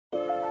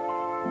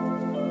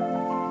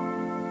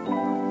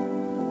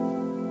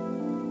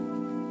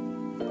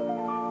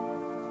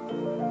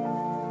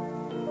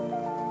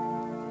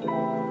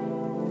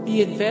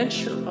The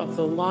Adventure of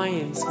the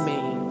Lion's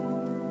Mane.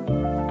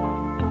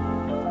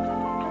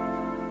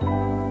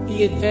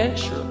 The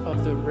Adventure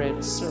of the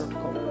Red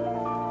Circle.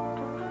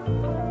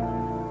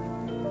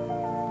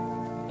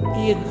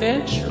 The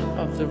Adventure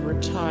of the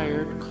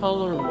Retired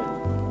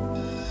Colorman.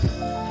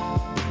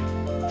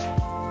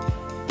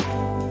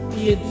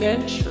 The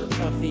Adventure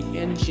of the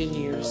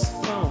Engineer's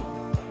Thumb.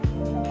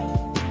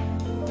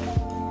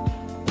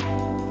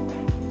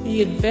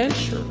 The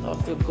Adventure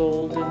of the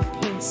Golden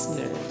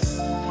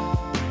Pince-Nez.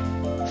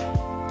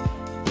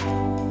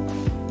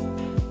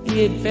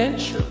 The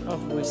Adventure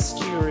of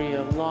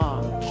Wisteria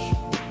Lodge.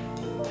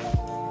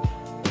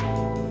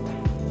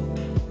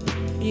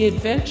 The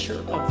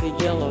Adventure of the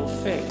Yellow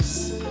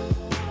Face.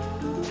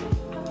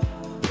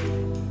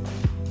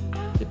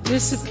 The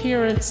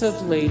Disappearance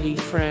of Lady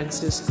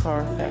Frances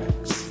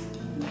Carfax.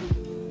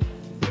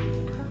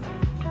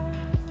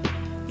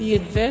 The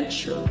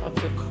Adventure of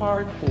the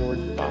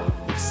Cardboard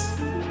Box.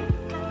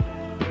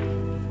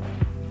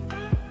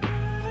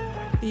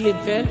 The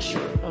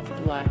Adventure of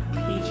Black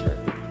Peter.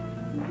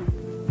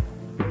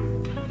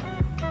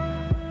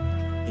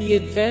 The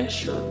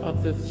Adventure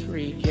of the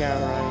Three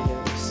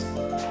Garriders.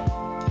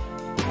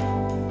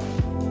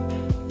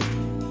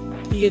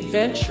 The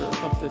Adventure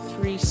of the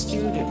Three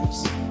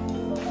Students.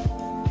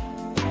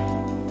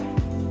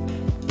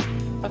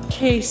 A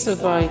Case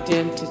of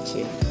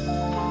Identity.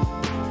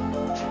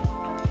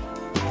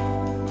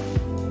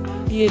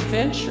 The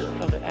Adventure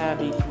of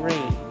Abbey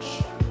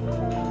Grange.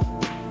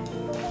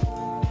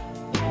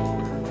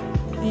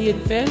 The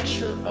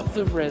Adventure of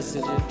the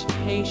Resident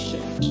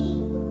Patient.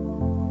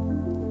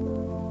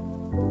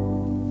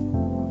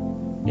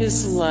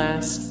 His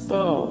Last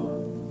Beau.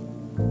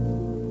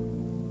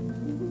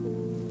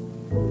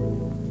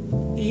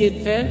 The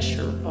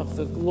Adventure of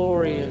the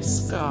Gloria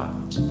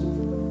Scott.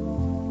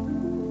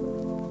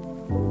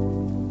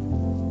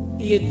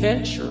 The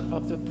Adventure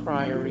of the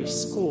Priory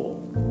School.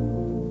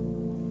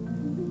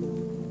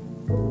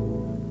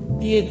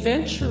 The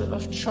Adventure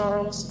of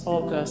Charles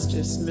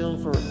Augustus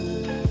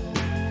Milverton.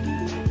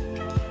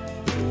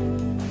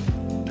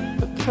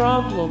 The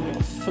Problem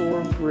of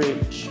Thor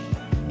Bridge.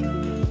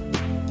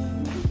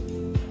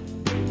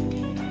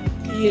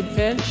 The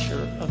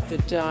Adventure of the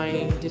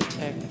Dying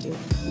Detective.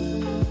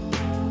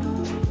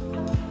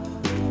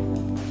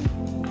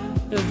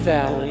 The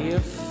Valley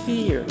of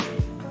Fear.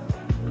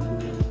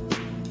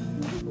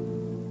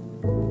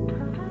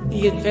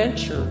 The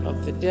Adventure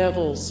of the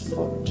Devil's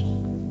Foot.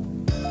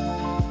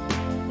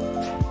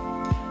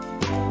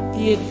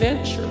 The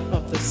Adventure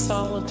of the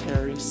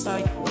Solitary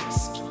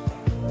Cyclist.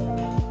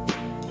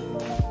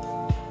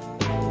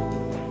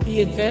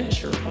 The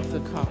Adventure of the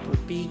Copper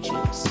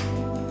Beeches.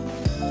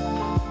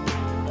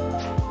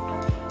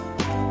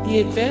 The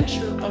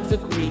Adventure of the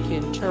Greek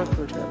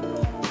Interpreter.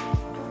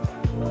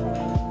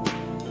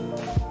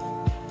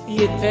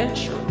 The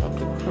Adventure of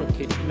the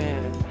Crooked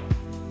Man.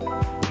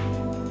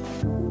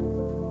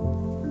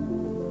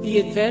 The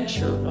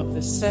Adventure of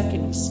the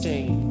Second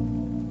Stain.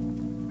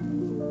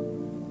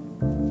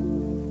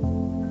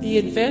 The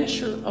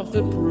Adventure of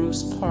the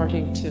Bruce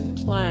Partington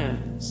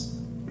Plans.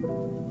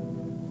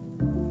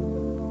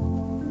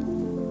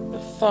 The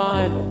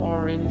 5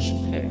 Orange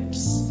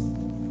Pips.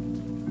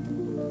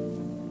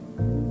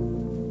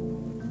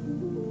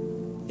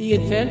 The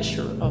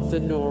Adventure of the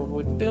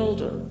Norwood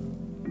Builder.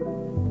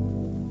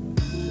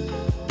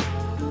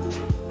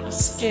 A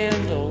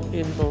Scandal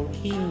in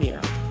Bohemia.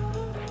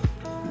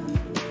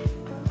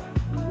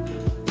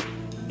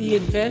 The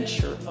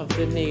Adventure of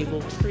the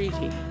Naval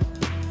Treaty.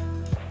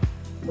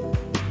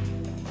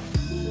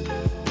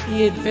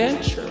 The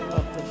Adventure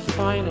of the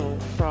Final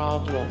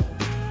Problem.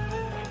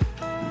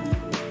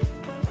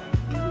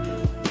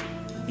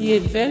 The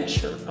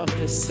Adventure of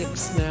the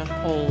 6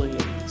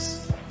 Napoleons.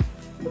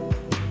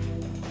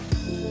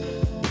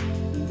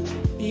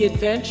 The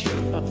Adventure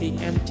of the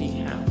Empty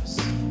House.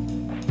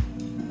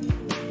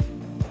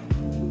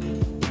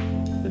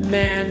 The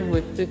Man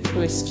with the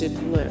Twisted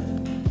Lip.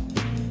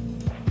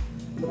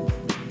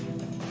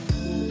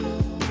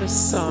 The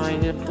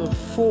Sign of the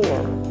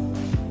Four.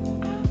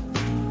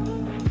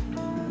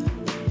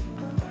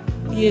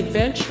 The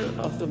Adventure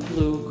of the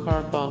Blue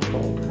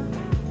Carbuncle.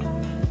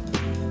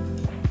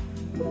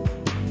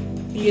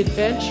 The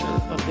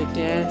Adventure of the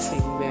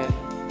Dancing Men.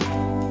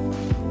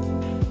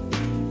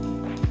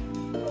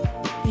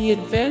 The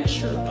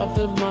Adventure of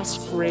the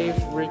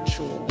Musgrave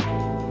Ritual.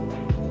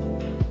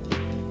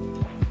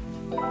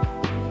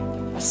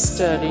 A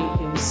Study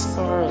in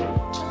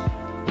Scarlet.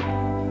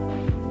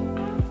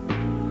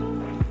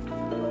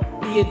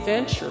 The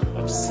Adventure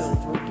of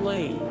Silver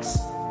Blaze.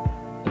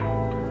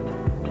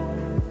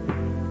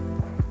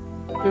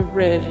 The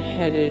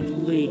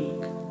Red-Headed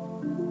League.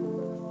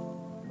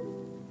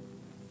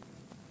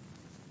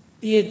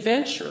 The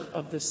Adventure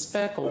of the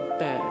Speckled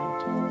Band.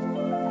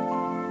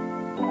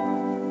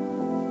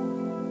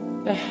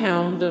 The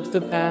Hound of the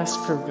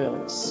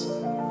Baskervilles.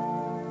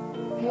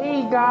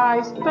 Hey,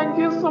 guys, thank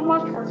you so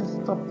much for the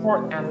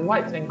support and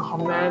likes and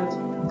comments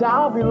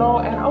down below,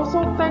 and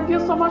also thank you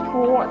so much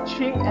for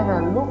watching, and I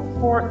look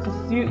forward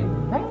to see you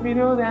in the next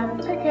video. Then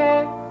take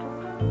care,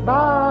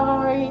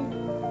 bye.